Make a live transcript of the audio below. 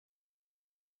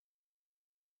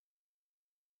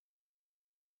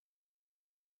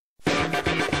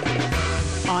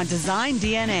on Design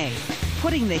DNA,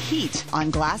 putting the heat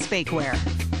on glass bakeware.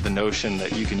 The notion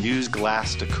that you can use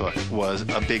glass to cook was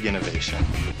a big innovation.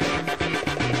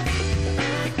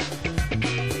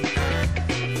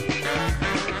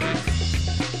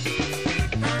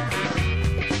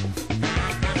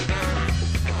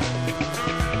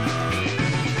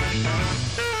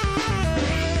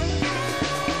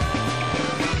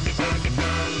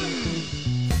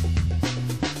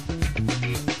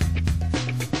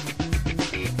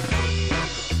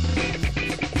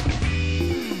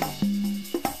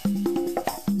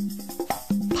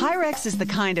 Pyrex is the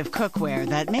kind of cookware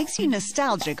that makes you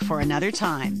nostalgic for another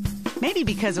time. Maybe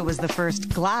because it was the first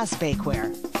glass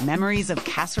bakeware. Memories of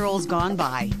casseroles gone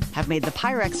by have made the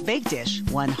Pyrex bake dish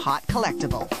one hot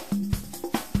collectible.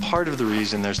 Part of the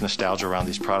reason there's nostalgia around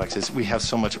these products is we have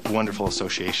so much wonderful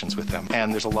associations with them.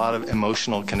 And there's a lot of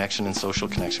emotional connection and social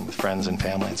connection with friends and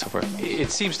family and so forth. It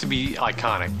seems to be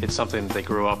iconic. It's something that they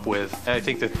grew up with. And I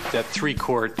think that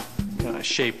three-quart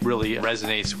shape really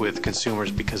resonates with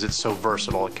consumers because it's so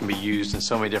versatile. It can be used in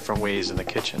so many different ways in the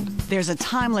kitchen. There's a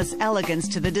timeless elegance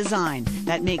to the design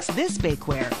that makes this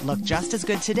bakeware look just as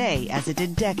good today as it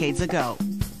did decades ago.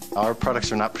 Our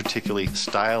products are not particularly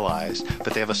stylized,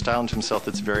 but they have a style to themselves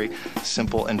that's very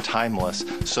simple and timeless,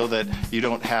 so that you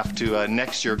don't have to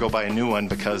next year go buy a new one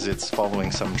because it's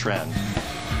following some trend.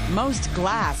 Most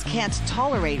glass can't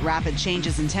tolerate rapid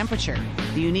changes in temperature.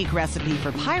 The unique recipe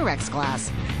for Pyrex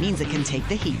glass means it can take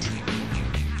the heat.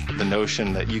 The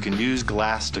notion that you can use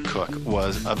glass to cook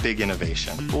was a big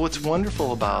innovation. Well, what's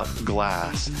wonderful about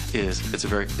glass is it's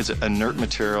an inert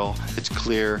material, it's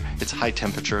clear, it's high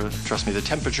temperature. Trust me, the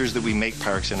temperatures that we make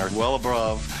Pyrex in are well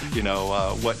above,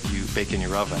 what you bake in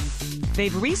your oven.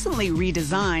 They've recently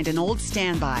redesigned an old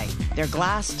standby. Their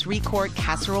glass 3-quart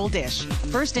casserole dish,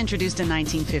 first introduced in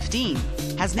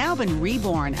 1915, has now been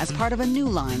reborn as part of a new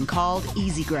line called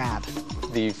Easy Grab.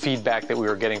 The feedback that we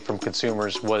were getting from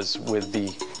consumers was with the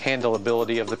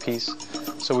handleability of the piece.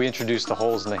 So we introduced the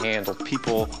holes in the handle.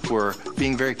 People were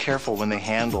being very careful when they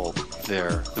handled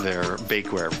their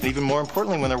bakeware, and even more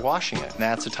importantly when they're washing it. And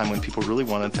that's a time when people really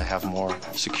wanted to have more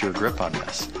secure grip on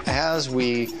this. As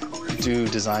we do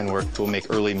design work, we'll make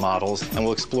early models and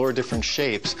we'll explore different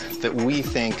shapes that we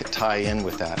think tie in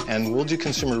with that. And we'll do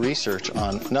consumer research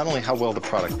on not only how well the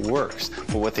product works,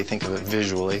 but what they think of it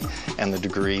visually and the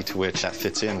degree to which that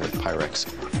fits in with Pyrex.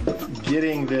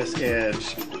 Getting this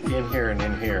edge in here and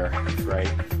in here,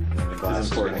 right? The glass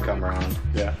is important to come around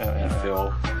and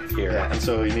fill here. Yeah, and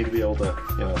so you need to be able to,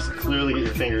 clearly get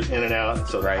your fingers in and out,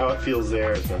 so how it feels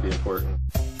there is going to be important.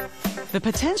 The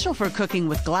potential for cooking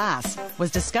with glass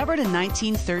was discovered in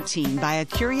 1913 by a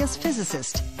curious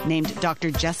physicist named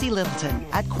Dr. Jesse Littleton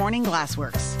at Corning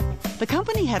Glassworks. The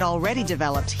company had already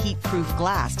developed heat-proof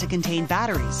glass to contain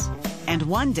batteries. And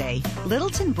one day,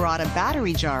 Littleton brought a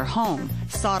battery jar home,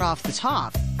 sawed off the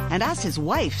top, and asked his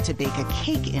wife to bake a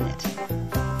cake in it.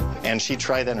 And she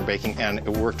tried that in her baking, and it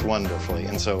worked wonderfully.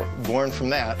 And so born from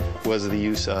that was the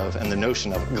use of and the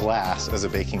notion of glass as a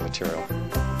baking material.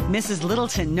 Mrs.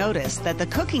 Littleton noticed that the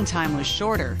cooking time was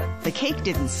shorter, the cake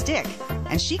didn't stick,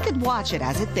 and she could watch it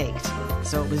as it baked.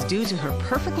 So it was due to her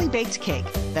perfectly baked cake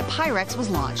that Pyrex was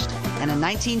launched. And in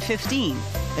 1915,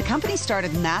 the company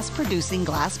started mass-producing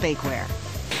glass bakeware.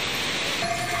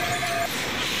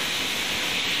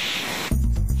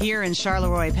 Here in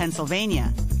Charleroi,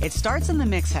 Pennsylvania, it starts in the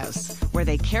mix house, where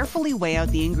they carefully weigh out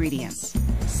the ingredients.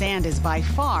 Sand is by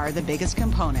far the biggest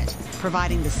component,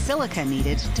 providing the silica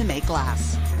needed to make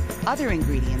glass. Other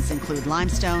ingredients include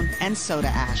limestone and soda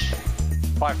ash.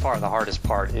 By far the hardest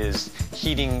part is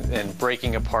heating and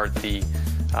breaking apart the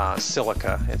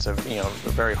silica. It's a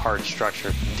very hard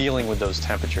structure. Dealing with those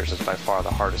temperatures is by far the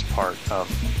hardest part of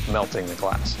melting the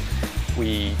glass.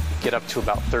 We get up to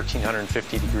about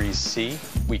 1350 degrees C.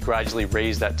 We gradually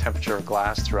raise that temperature of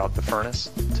glass throughout the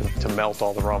furnace to melt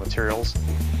all the raw materials.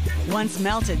 Once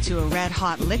melted to a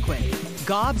red-hot liquid,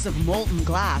 gobs of molten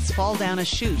glass fall down a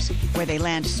chute where they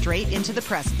land straight into the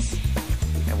presses.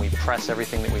 And we press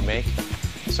everything that we make.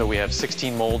 So we have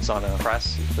 16 molds on a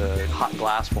press. The hot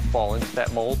glass will fall into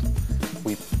that mold.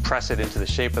 We press it into the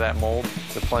shape of that mold.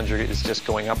 The plunger is just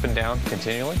going up and down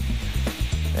continually.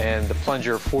 And the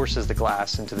plunger forces the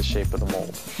glass into the shape of the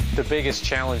mold. The biggest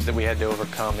challenge that we had to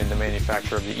overcome in the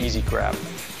manufacture of the Easy Grab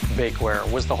bakeware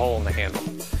was the hole in the handle.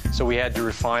 So we had to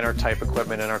refine our type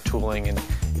equipment and our tooling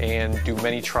and do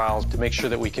many trials to make sure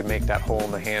that we could make that hole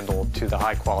in the handle to the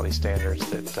high quality standards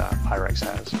that Pyrex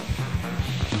has.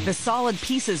 The solid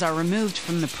pieces are removed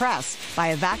from the press by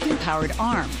a vacuum-powered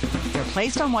arm. They're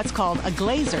placed on what's called a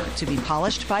glazer to be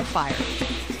polished by fire.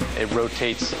 It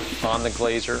rotates on the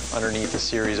glazer underneath a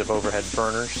series of overhead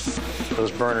burners.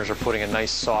 Those burners are putting a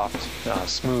nice, soft,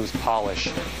 smooth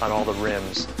polish on all the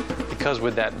rims. Because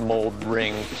with that mold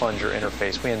ring plunger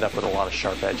interface, we end up with a lot of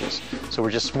sharp edges. So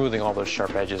we're just smoothing all those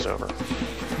sharp edges over.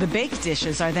 The baked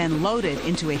dishes are then loaded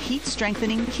into a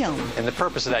heat-strengthening kiln. And the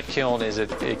purpose of that kiln is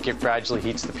it gradually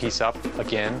heats the piece up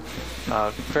again,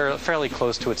 fairly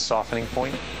close to its softening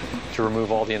point, to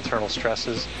remove all the internal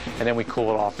stresses, and then we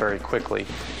cool it off very quickly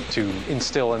to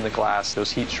instill in the glass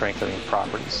those heat strengthening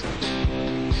properties.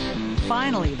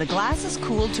 Finally, the glass is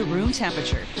cooled to room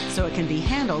temperature so it can be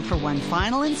handled for one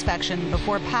final inspection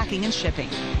before packing and shipping,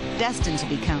 destined to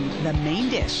become the main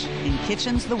dish in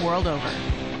kitchens the world over.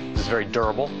 It's very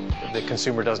durable. The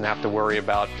consumer doesn't have to worry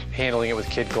about handling it with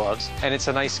kid gloves, and it's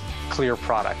a nice, clear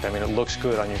product. I mean, it looks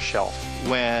good on your shelf.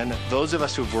 When those of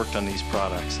us who have worked on these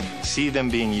products see them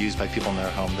being used by people in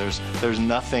their home, there's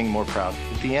nothing more proud.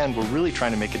 At the end, we're really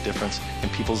trying to make a difference in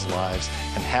people's lives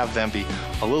and have them be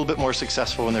a little bit more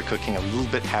successful when they're cooking, a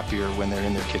little bit happier when they're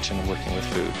in their kitchen and working with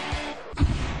food.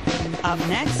 Up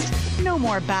next, no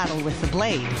more battle with the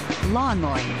blade. Lawn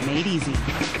mowing made easy.